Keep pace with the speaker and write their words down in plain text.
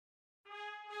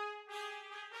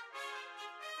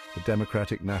the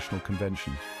Democratic National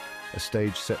Convention, a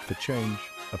stage set for change,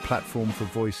 a platform for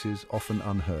voices often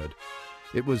unheard.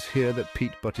 It was here that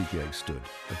Pete Buttigieg stood,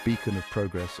 a beacon of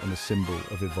progress and a symbol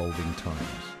of evolving times.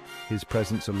 His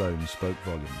presence alone spoke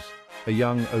volumes. A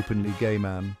young, openly gay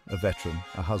man, a veteran,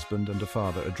 a husband and a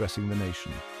father addressing the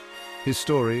nation. His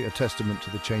story, a testament to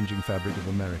the changing fabric of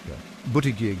America.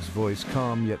 Buttigieg's voice,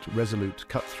 calm yet resolute,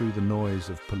 cut through the noise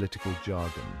of political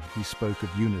jargon. He spoke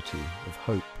of unity, of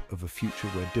hope, of a future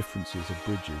where differences are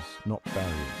bridges, not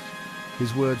barriers.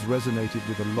 His words resonated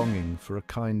with a longing for a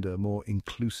kinder, more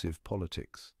inclusive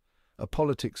politics. A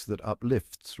politics that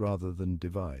uplifts rather than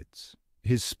divides.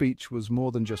 His speech was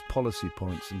more than just policy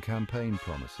points and campaign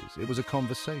promises. It was a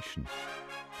conversation,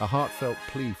 a heartfelt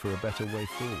plea for a better way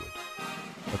forward.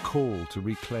 A call to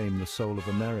reclaim the soul of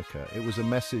America. It was a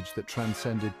message that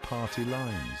transcended party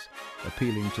lines,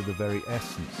 appealing to the very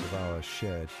essence of our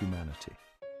shared humanity.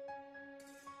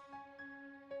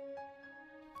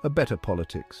 A better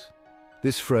politics.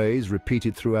 This phrase,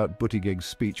 repeated throughout Buttigieg's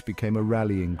speech, became a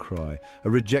rallying cry, a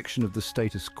rejection of the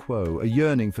status quo, a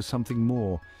yearning for something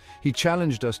more. He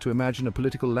challenged us to imagine a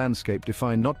political landscape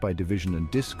defined not by division and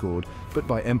discord, but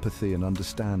by empathy and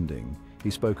understanding. He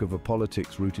spoke of a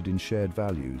politics rooted in shared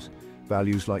values,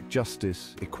 values like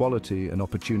justice, equality, and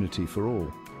opportunity for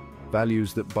all,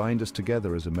 values that bind us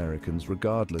together as Americans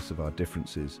regardless of our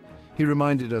differences. He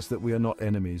reminded us that we are not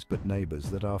enemies but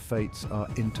neighbors, that our fates are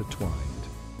intertwined.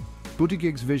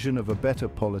 Buttigieg's vision of a better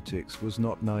politics was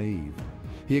not naive.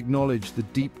 He acknowledged the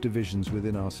deep divisions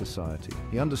within our society.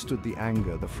 He understood the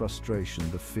anger, the frustration,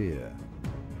 the fear.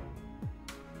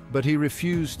 But he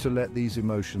refused to let these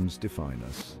emotions define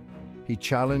us. He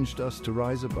challenged us to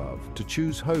rise above, to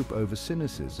choose hope over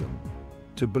cynicism,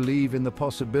 to believe in the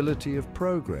possibility of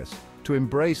progress, to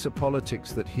embrace a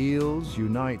politics that heals,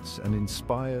 unites, and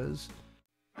inspires.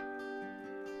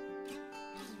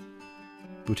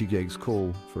 Buttigieg's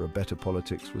call for a better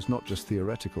politics was not just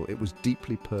theoretical, it was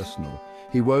deeply personal.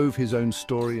 He wove his own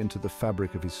story into the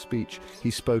fabric of his speech.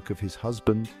 He spoke of his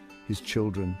husband, his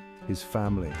children, his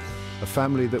family, a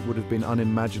family that would have been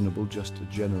unimaginable just a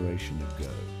generation ago.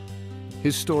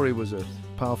 His story was a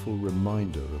powerful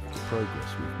reminder of the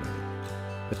progress we've made,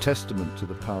 a testament to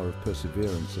the power of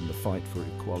perseverance and the fight for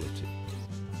equality.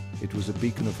 It was a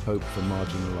beacon of hope for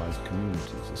marginalized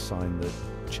communities, a sign that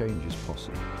change is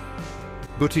possible.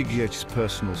 Buttigieg's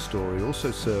personal story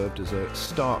also served as a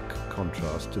stark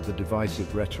contrast to the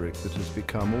divisive rhetoric that has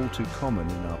become all too common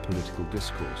in our political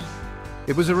discourse.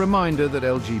 It was a reminder that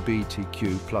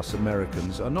LGBTQ+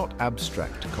 Americans are not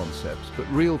abstract concepts, but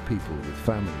real people with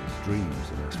families,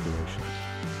 dreams, and aspirations.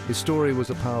 His story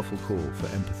was a powerful call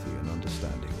for empathy and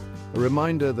understanding, a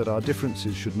reminder that our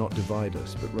differences should not divide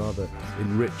us, but rather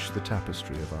enrich the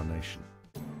tapestry of our nation.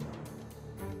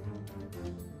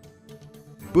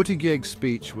 Buttigieg's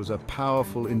speech was a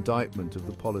powerful indictment of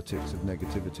the politics of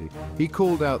negativity. He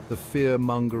called out the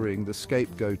fear-mongering, the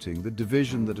scapegoating, the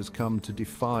division that has come to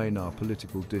define our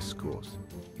political discourse.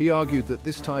 He argued that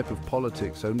this type of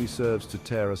politics only serves to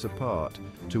tear us apart,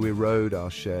 to erode our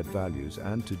shared values,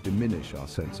 and to diminish our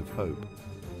sense of hope.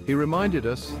 He reminded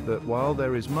us that while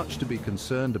there is much to be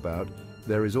concerned about,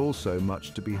 there is also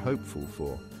much to be hopeful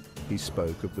for. He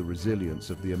spoke of the resilience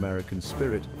of the American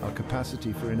spirit, our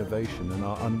capacity for innovation, and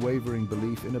our unwavering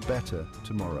belief in a better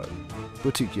tomorrow.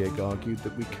 Buttigieg argued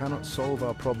that we cannot solve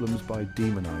our problems by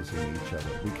demonizing each other.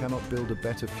 We cannot build a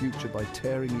better future by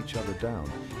tearing each other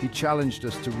down. He challenged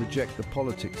us to reject the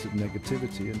politics of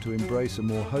negativity and to embrace a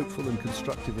more hopeful and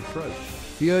constructive approach.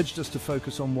 He urged us to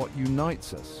focus on what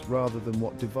unites us rather than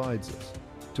what divides us,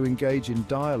 to engage in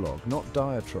dialogue, not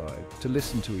diatribe, to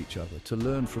listen to each other, to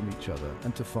learn from each other,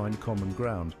 and to find common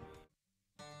ground.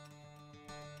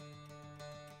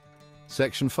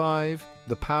 Section 5.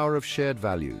 The power of shared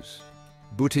values.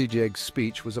 Buttigieg's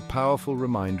speech was a powerful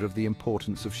reminder of the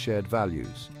importance of shared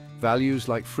values. Values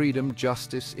like freedom,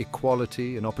 justice,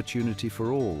 equality, and opportunity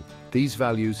for all. These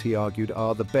values, he argued,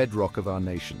 are the bedrock of our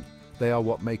nation. They are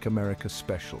what make America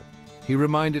special. He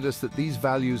reminded us that these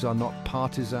values are not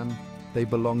partisan. They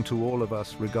belong to all of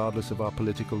us, regardless of our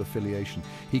political affiliation.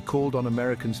 He called on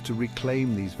Americans to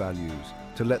reclaim these values,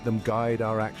 to let them guide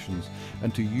our actions,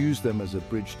 and to use them as a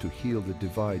bridge to heal the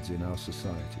divides in our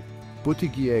society.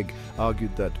 Buttigieg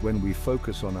argued that when we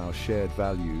focus on our shared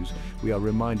values, we are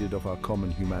reminded of our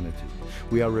common humanity.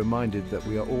 We are reminded that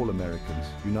we are all Americans,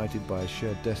 united by a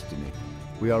shared destiny.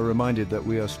 We are reminded that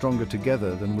we are stronger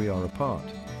together than we are apart.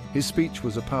 His speech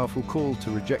was a powerful call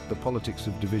to reject the politics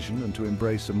of division and to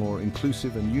embrace a more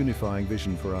inclusive and unifying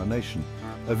vision for our nation,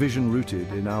 a vision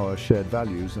rooted in our shared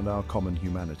values and our common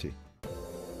humanity.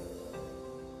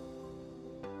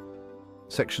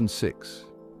 Section 6.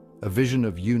 a vision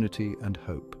of unity and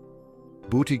hope.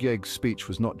 Buttigieg's speech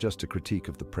was not just a critique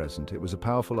of the present, it was a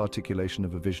powerful articulation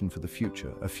of a vision for the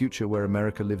future, a future where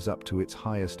America lives up to its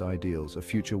highest ideals, a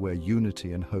future where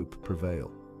unity and hope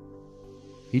prevail.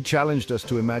 He challenged us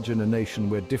to imagine a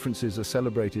nation where differences are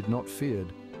celebrated, not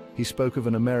feared. He spoke of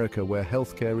an America where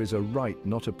healthcare is a right,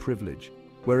 not a privilege,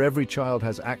 where every child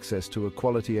has access to a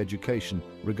quality education,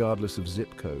 regardless of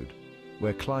zip code,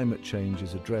 where climate change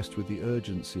is addressed with the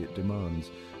urgency it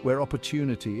demands, where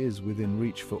opportunity is within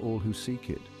reach for all who seek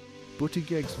it.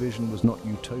 Buttigieg's vision was not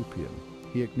utopian.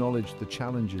 He acknowledged the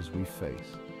challenges we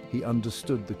face. He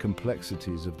understood the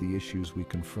complexities of the issues we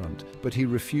confront, but he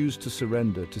refused to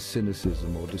surrender to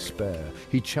cynicism or despair.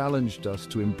 He challenged us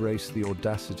to embrace the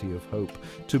audacity of hope,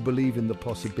 to believe in the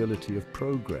possibility of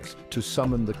progress, to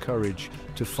summon the courage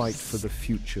to fight for the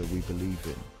future we believe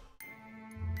in.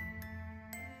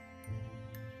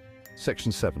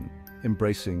 Section 7.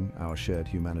 Embracing our shared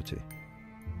humanity.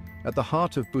 At the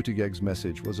heart of Buttigieg's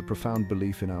message was a profound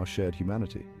belief in our shared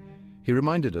humanity. He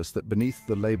reminded us that beneath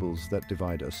the labels that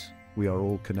divide us, we are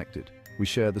all connected. We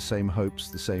share the same hopes,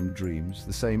 the same dreams,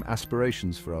 the same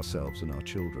aspirations for ourselves and our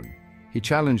children. He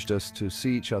challenged us to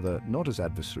see each other not as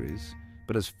adversaries,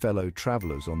 but as fellow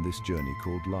travelers on this journey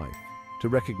called life, to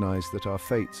recognize that our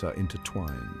fates are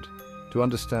intertwined, to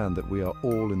understand that we are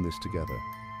all in this together.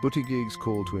 Buttigieg's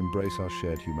call to embrace our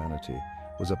shared humanity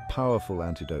was a powerful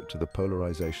antidote to the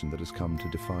polarization that has come to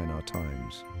define our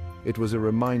times. It was a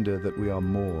reminder that we are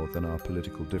more than our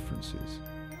political differences,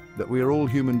 that we are all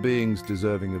human beings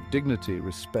deserving of dignity,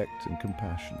 respect, and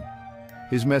compassion.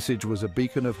 His message was a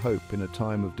beacon of hope in a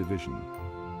time of division,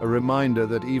 a reminder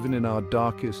that even in our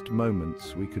darkest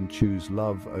moments we can choose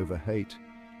love over hate,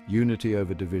 unity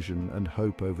over division, and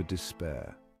hope over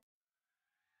despair.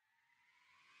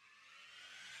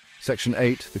 Section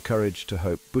 8, the courage to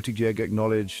hope. Buttigieg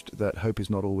acknowledged that hope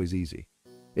is not always easy.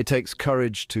 It takes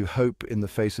courage to hope in the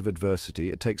face of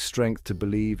adversity. It takes strength to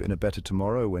believe in a better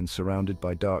tomorrow when surrounded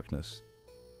by darkness.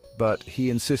 But he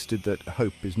insisted that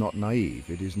hope is not naive.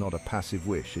 It is not a passive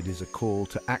wish. It is a call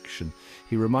to action.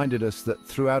 He reminded us that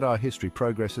throughout our history,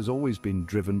 progress has always been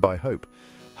driven by hope.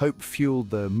 Hope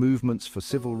fueled the movements for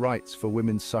civil rights, for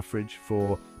women's suffrage,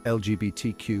 for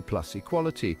LGBTQ+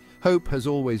 equality. Hope has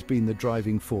always been the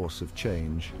driving force of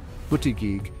change.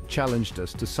 Buttigieg challenged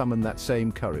us to summon that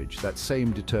same courage, that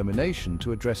same determination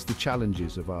to address the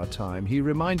challenges of our time. He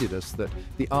reminded us that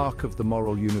the arc of the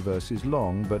moral universe is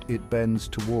long, but it bends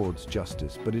towards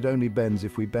justice, but it only bends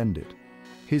if we bend it.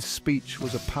 His speech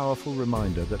was a powerful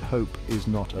reminder that hope is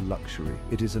not a luxury,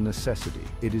 it is a necessity.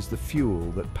 It is the fuel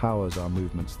that powers our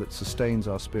movements, that sustains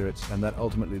our spirits, and that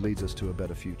ultimately leads us to a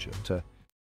better future.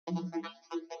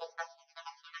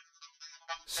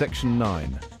 Section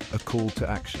 9. A call to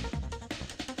action.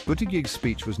 Buttigieg's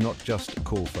speech was not just a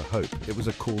call for hope, it was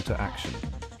a call to action.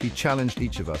 He challenged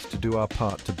each of us to do our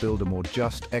part to build a more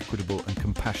just, equitable, and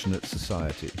compassionate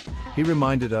society. He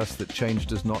reminded us that change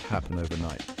does not happen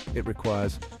overnight. It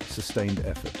requires sustained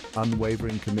effort,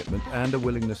 unwavering commitment, and a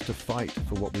willingness to fight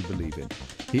for what we believe in.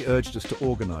 He urged us to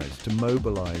organize, to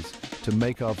mobilize, to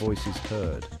make our voices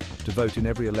heard, to vote in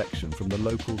every election from the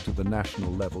local to the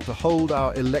national level, to hold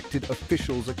our elected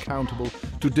officials accountable,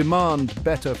 to demand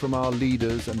better from our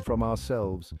leaders and from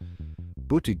ourselves.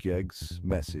 Buttigieg's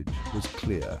message was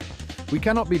clear. We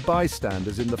cannot be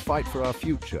bystanders in the fight for our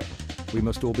future. We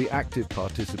must all be active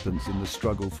participants in the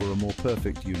struggle for a more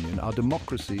perfect union. Our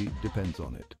democracy depends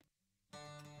on it.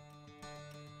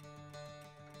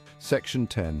 Section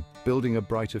 10. Building a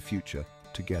brighter future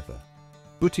together.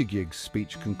 Buttigieg's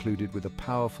speech concluded with a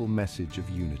powerful message of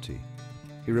unity.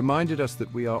 He reminded us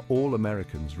that we are all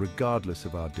Americans, regardless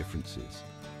of our differences.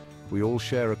 We all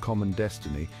share a common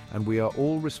destiny, and we are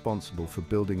all responsible for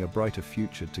building a brighter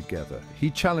future together. He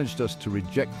challenged us to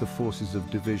reject the forces of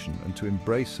division and to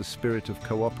embrace a spirit of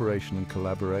cooperation and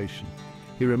collaboration.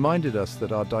 He reminded us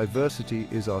that our diversity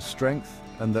is our strength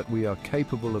and that we are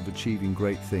capable of achieving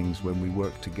great things when we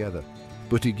work together.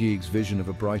 Buttigieg's vision of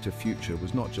a brighter future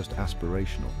was not just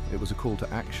aspirational, it was a call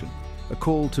to action. A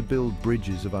call to build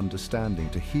bridges of understanding,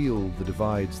 to heal the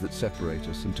divides that separate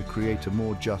us, and to create a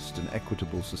more just and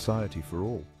equitable society for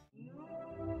all.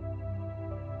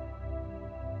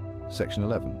 Section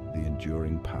 11. The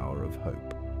enduring power of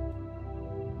hope.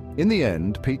 In the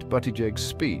end, Pete Buttigieg's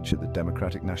speech at the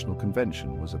Democratic National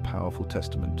Convention was a powerful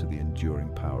testament to the enduring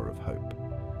power of hope.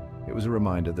 It was a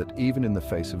reminder that even in the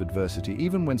face of adversity,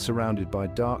 even when surrounded by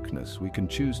darkness, we can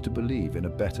choose to believe in a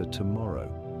better tomorrow.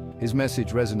 His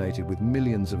message resonated with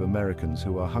millions of Americans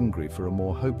who are hungry for a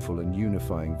more hopeful and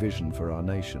unifying vision for our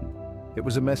nation. It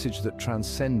was a message that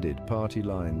transcended party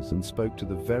lines and spoke to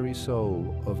the very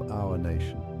soul of our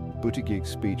nation. Buttigieg's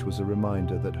speech was a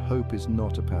reminder that hope is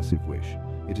not a passive wish.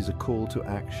 It is a call to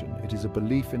action. It is a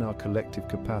belief in our collective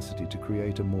capacity to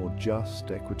create a more just,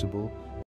 equitable,